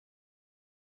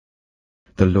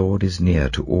The Lord is near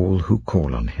to all who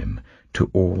call on him, to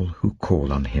all who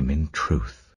call on him in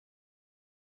truth.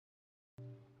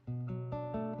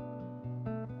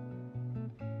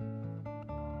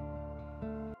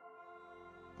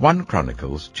 1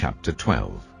 Chronicles chapter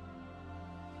 12.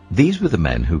 These were the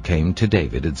men who came to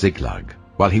David at Ziklag,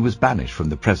 while he was banished from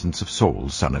the presence of Saul,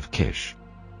 son of Kish.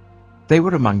 They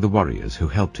were among the warriors who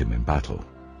helped him in battle.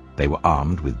 They were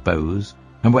armed with bows,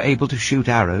 and were able to shoot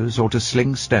arrows or to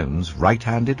sling stones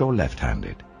right-handed or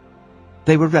left-handed.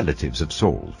 They were relatives of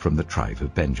Saul from the tribe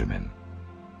of Benjamin.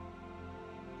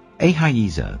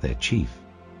 Ahiezer their chief,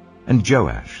 and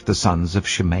Joash the sons of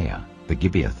Shemaiah the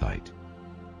Gibeathite,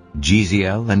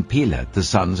 Jeziel and Pelet the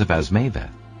sons of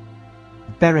Azmaveth,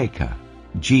 Berekah,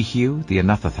 Jehu the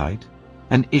Anathothite,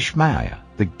 and Ishmaiah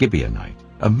the Gibeonite,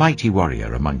 a mighty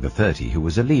warrior among the 30 who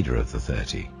was a leader of the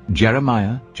 30,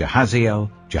 Jeremiah, Jahaziel,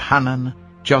 Johanan,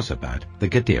 Jozabad the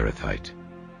Gederathite,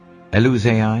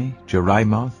 Eluzai,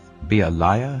 Jerimoth,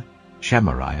 Bealiah,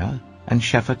 Shemariah, and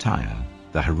Shephatiah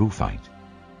the Haruphite,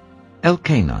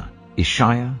 Elkanah,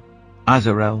 Ishiah,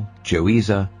 Azarel,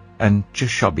 Joezer, and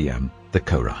Jeshobeam the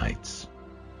Korahites,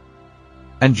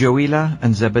 and Joelah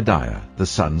and Zebediah the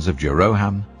sons of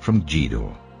Jeroham from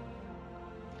Gedor.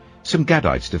 Some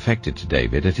Gadites defected to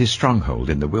David at his stronghold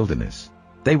in the wilderness.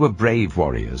 They were brave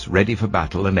warriors, ready for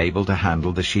battle and able to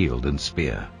handle the shield and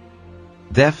spear.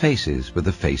 Their faces were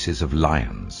the faces of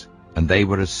lions, and they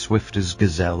were as swift as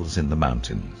gazelles in the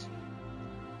mountains.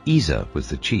 Ezer was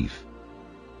the chief,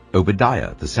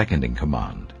 Obadiah the second in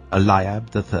command,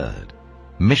 Eliab the third,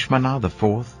 Mishmanah the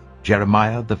fourth,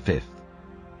 Jeremiah the fifth,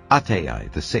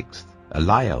 Attai the sixth,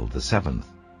 Eliel the seventh,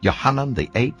 Johanan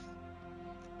the eighth,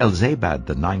 Elzabad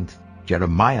the ninth,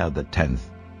 Jeremiah the 10th,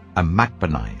 and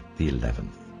Machbanai the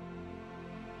 11th.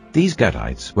 These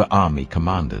Gadites were army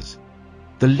commanders.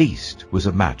 The least was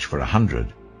a match for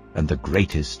 100, and the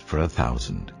greatest for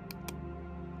 1,000.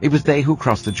 It was they who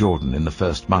crossed the Jordan in the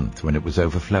first month when it was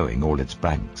overflowing all its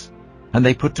banks, and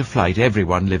they put to flight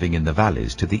everyone living in the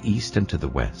valleys to the east and to the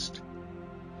west.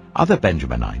 Other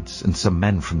Benjaminites and some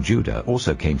men from Judah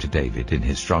also came to David in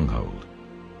his stronghold.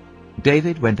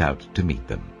 David went out to meet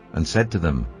them and said to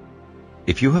them,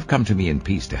 "If you have come to me in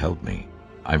peace to help me,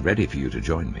 I am ready for you to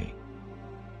join me.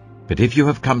 But if you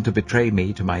have come to betray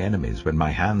me to my enemies when my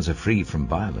hands are free from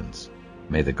violence,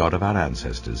 may the God of our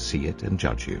ancestors see it and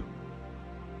judge you."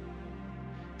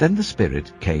 Then the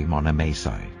Spirit came on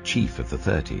Amasai, chief of the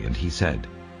 30, and he said,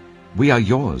 "We are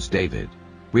yours, David.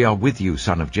 We are with you,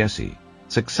 son of Jesse.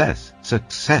 Success,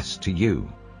 success to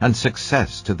you, and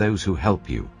success to those who help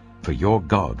you, for your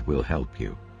God will help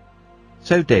you."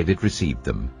 So David received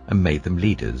them and made them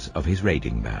leaders of his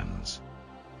raiding bands.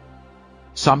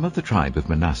 Some of the tribe of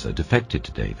Manasseh defected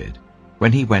to David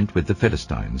when he went with the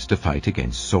Philistines to fight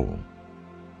against Saul.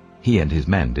 He and his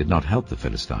men did not help the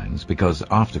Philistines because,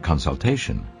 after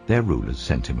consultation, their rulers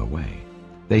sent him away.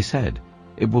 They said,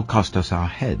 "It will cost us our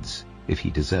heads if he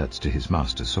deserts to his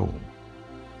master Saul."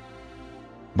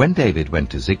 When David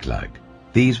went to Ziklag,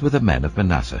 these were the men of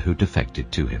Manasseh who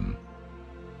defected to him: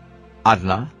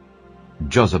 Adnah,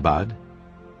 Jozabad,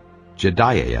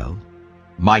 Jediael,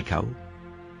 Michael,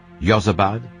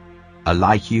 Jozabad,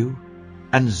 Elihu,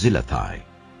 and Zillethai,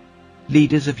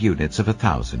 leaders of units of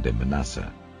 1,000 in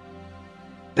Manasseh.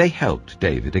 They helped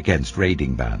David against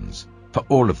raiding bands, for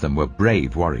all of them were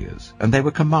brave warriors, and they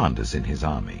were commanders in his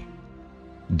army.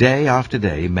 Day after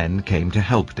day men came to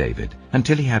help David,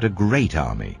 until he had a great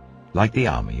army, like the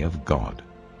army of God.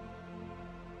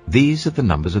 These are the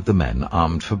numbers of the men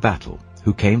armed for battle,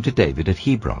 who came to David at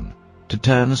Hebron, to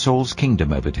turn Saul's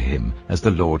kingdom over to him, as the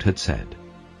Lord had said.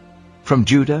 From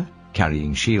Judah,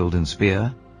 carrying shield and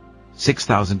spear,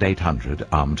 6,800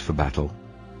 armed for battle.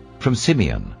 From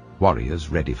Simeon, warriors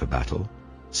ready for battle,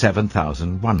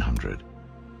 7,100.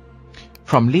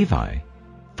 From Levi,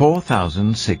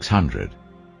 4,600,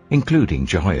 including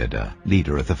Jehoiada,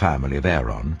 leader of the family of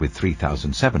Aaron, with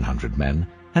 3,700 men,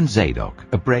 and Zadok,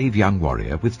 a brave young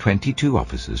warrior, with 22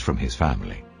 officers from his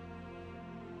family.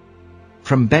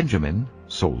 From Benjamin,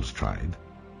 Saul's tribe,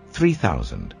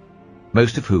 3,000,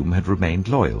 most of whom had remained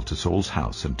loyal to Saul's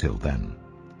house until then.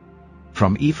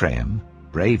 From Ephraim,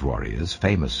 brave warriors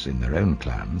famous in their own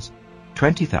clans,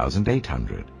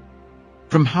 20,800.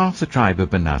 From half the tribe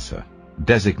of Manasseh,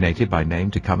 designated by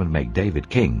name to come and make David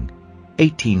king,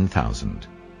 18,000.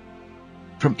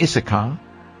 From Issachar,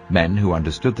 men who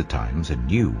understood the times and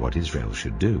knew what Israel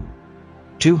should do,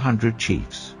 200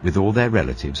 chiefs with all their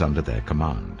relatives under their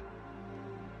command.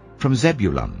 From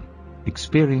Zebulun,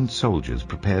 experienced soldiers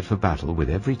prepared for battle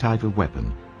with every type of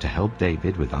weapon to help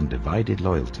David with undivided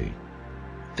loyalty,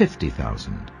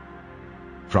 50,000.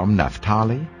 From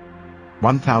Naphtali,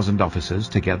 1,000 officers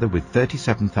together with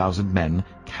 37,000 men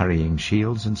carrying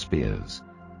shields and spears.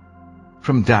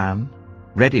 From Dan,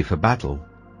 ready for battle,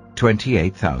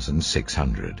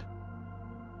 28,600.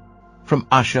 From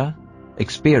Asher,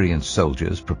 experienced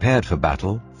soldiers prepared for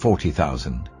battle,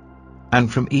 40,000.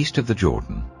 And from east of the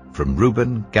Jordan, from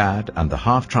Reuben, Gad, and the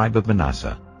half-tribe of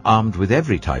Manasseh, armed with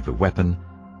every type of weapon,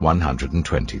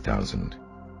 120,000.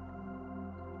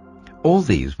 All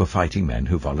these were fighting men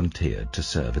who volunteered to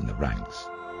serve in the ranks.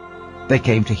 They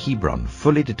came to Hebron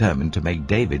fully determined to make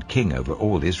David king over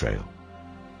all Israel.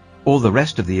 All the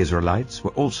rest of the Israelites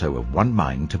were also of one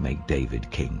mind to make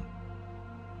David king.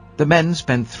 The men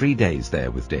spent 3 days there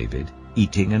with David,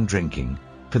 eating and drinking,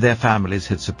 for their families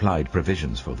had supplied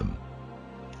provisions for them.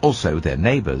 Also their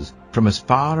neighbors, from as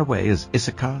far away as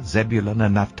Issachar, Zebulun,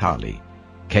 and Naphtali,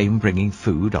 came bringing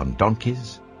food on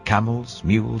donkeys, camels,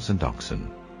 mules, and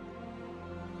oxen.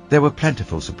 There were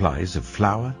plentiful supplies of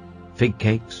flour, fig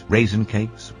cakes, raisin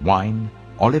cakes, wine,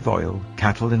 olive oil,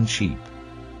 cattle, and sheep,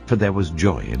 for there was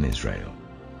joy in Israel.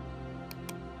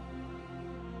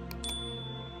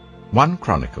 1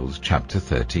 Chronicles chapter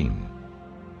 13.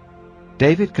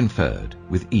 David conferred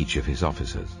with each of his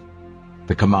officers,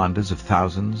 the commanders of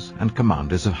thousands and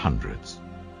commanders of hundreds.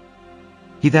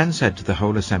 He then said to the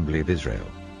whole assembly of Israel,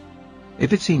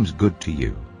 "If it seems good to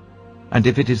you, and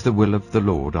if it is the will of the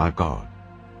Lord our God,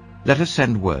 let us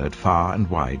send word far and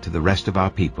wide to the rest of our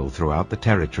people throughout the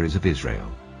territories of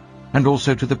Israel, and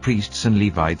also to the priests and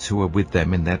Levites who are with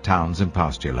them in their towns and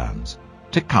pasture lands,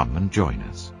 to come and join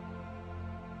us.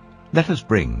 Let us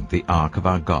bring the ark of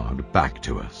our God back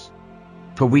to us,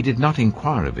 for we did not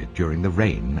inquire of it during the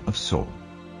reign of Saul."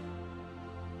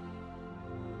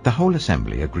 The whole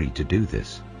assembly agreed to do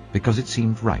this, because it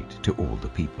seemed right to all the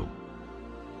people.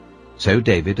 So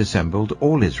David assembled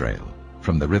all Israel,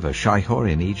 from the river Shihor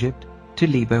in Egypt to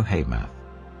Lebo-Hamath,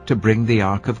 to bring the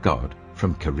ark of God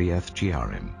from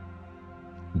Kiriath-Jearim.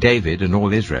 David and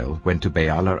all Israel went to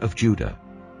Baalah of Judah,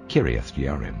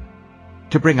 Kiriath-Jearim,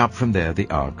 to bring up from there the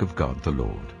ark of God the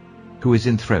Lord, who is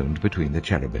enthroned between the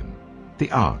cherubim,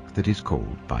 the ark that is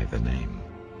called by the name.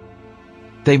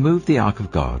 They moved the ark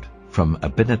of God from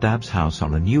Abinadab's house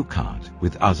on a new cart,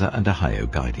 with Uzzah and Ahio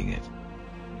guiding it.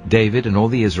 David and all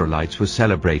the Israelites were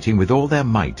celebrating with all their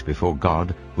might before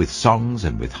God, with songs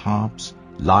and with harps,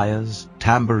 lyres,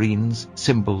 tambourines,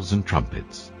 cymbals, and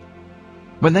trumpets.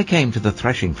 When they came to the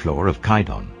threshing floor of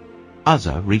Kidon,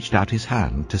 Uzzah reached out his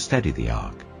hand to steady the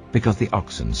ark, because the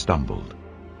oxen stumbled.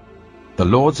 The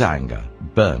Lord's anger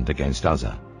burned against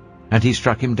Uzzah, and he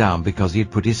struck him down because he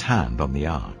had put his hand on the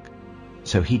ark.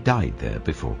 So he died there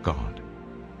before God.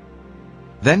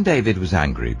 Then David was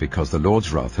angry because the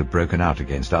Lord's wrath had broken out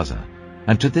against Uzzah,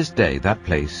 and to this day that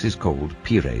place is called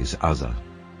Perez Uzzah.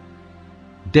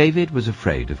 David was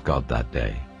afraid of God that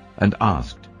day, and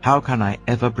asked, "How can I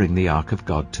ever bring the ark of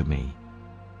God to me?"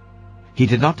 He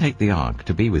did not take the ark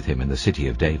to be with him in the city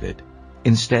of David.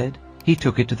 Instead, he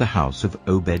took it to the house of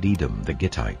Obed-Edom the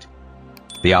Gittite.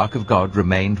 The ark of God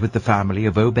remained with the family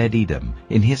of Obed-Edom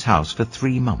in his house for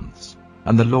 3 months,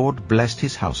 and the Lord blessed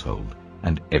his household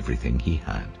and everything he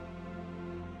had.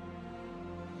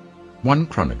 1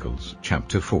 Chronicles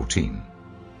chapter 14.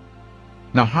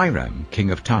 Now Hiram, king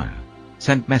of Tyre,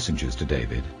 sent messengers to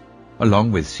David,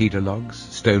 along with cedar logs,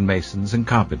 stonemasons, and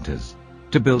carpenters,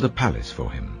 to build a palace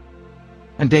for him.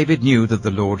 And David knew that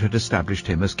the Lord had established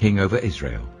him as king over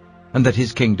Israel, and that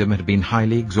his kingdom had been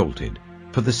highly exalted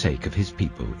for the sake of his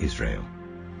people Israel.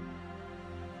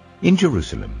 In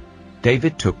Jerusalem,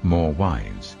 David took more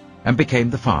wives, and became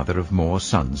the father of more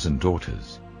sons and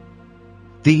daughters.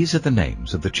 These are the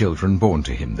names of the children born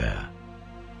to him there: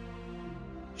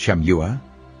 Shammua,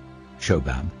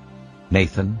 Shobab,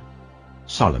 Nathan,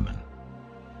 Solomon,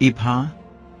 Ibhar,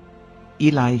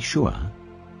 Elishua,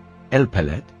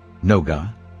 Elpelet,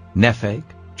 Noga, Nepheg,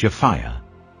 Japhiah,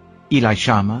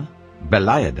 Elishama,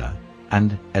 Beliada,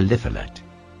 and Eliphalet.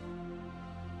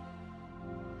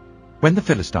 When the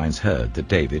Philistines heard that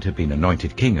David had been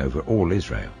anointed king over all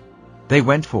Israel, they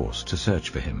went forth to search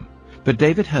for him, but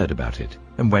David heard about it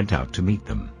and went out to meet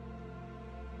them.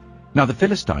 Now the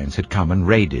Philistines had come and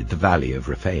raided the valley of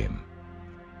Rephaim.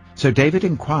 So David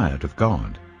inquired of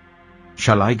God,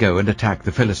 "Shall I go and attack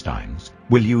the Philistines?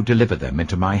 Will you deliver them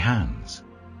into my hands?"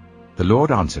 The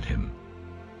Lord answered him,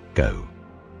 "Go,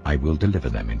 I will deliver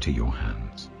them into your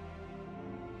hands."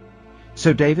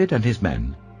 So David and his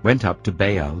men went up to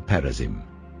Baal-perazim,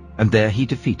 and there he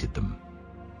defeated them.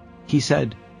 He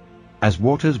said, "As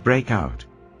waters break out,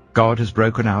 God has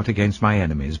broken out against my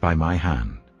enemies by my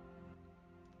hand."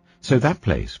 So that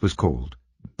place was called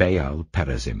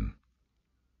Baal-perazim.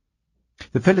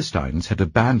 The Philistines had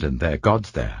abandoned their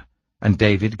gods there, and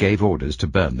David gave orders to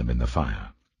burn them in the fire.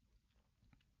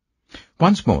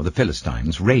 Once more the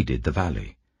Philistines raided the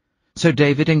valley. So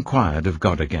David inquired of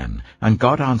God again, and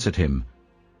God answered him,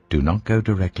 "Do not go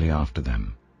directly after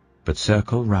them, but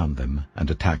circle round them and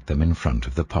attack them in front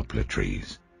of the poplar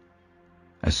trees.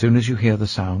 As soon as you hear the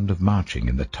sound of marching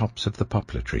in the tops of the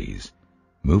poplar trees,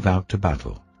 move out to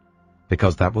battle,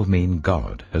 because that will mean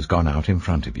God has gone out in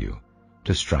front of you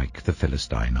to strike the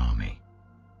Philistine army."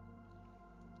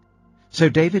 So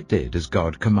David did as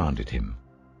God commanded him,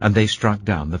 and they struck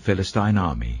down the Philistine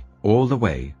army all the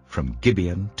way from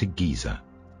Gibeon to Gezer.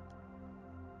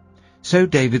 So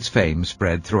David's fame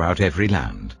spread throughout every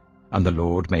land, and the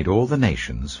Lord made all the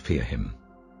nations fear him.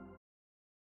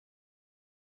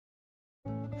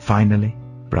 Finally,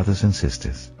 brothers and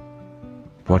sisters,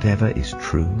 whatever is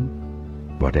true,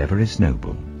 whatever is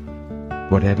noble,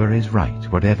 whatever is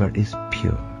right, whatever is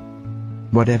pure,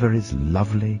 whatever is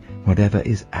lovely, whatever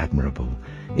is admirable,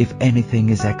 if anything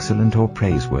is excellent or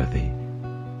praiseworthy,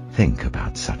 think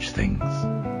about such things.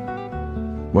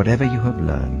 Whatever you have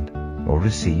learned, or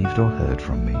received or heard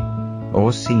from me,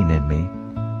 or seen in me,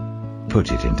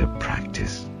 put it into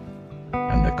practice,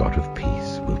 and the God of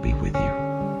peace will be with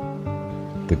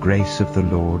you. The grace of the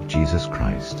Lord Jesus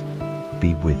Christ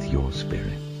be with your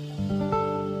spirit.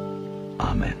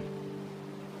 Amen.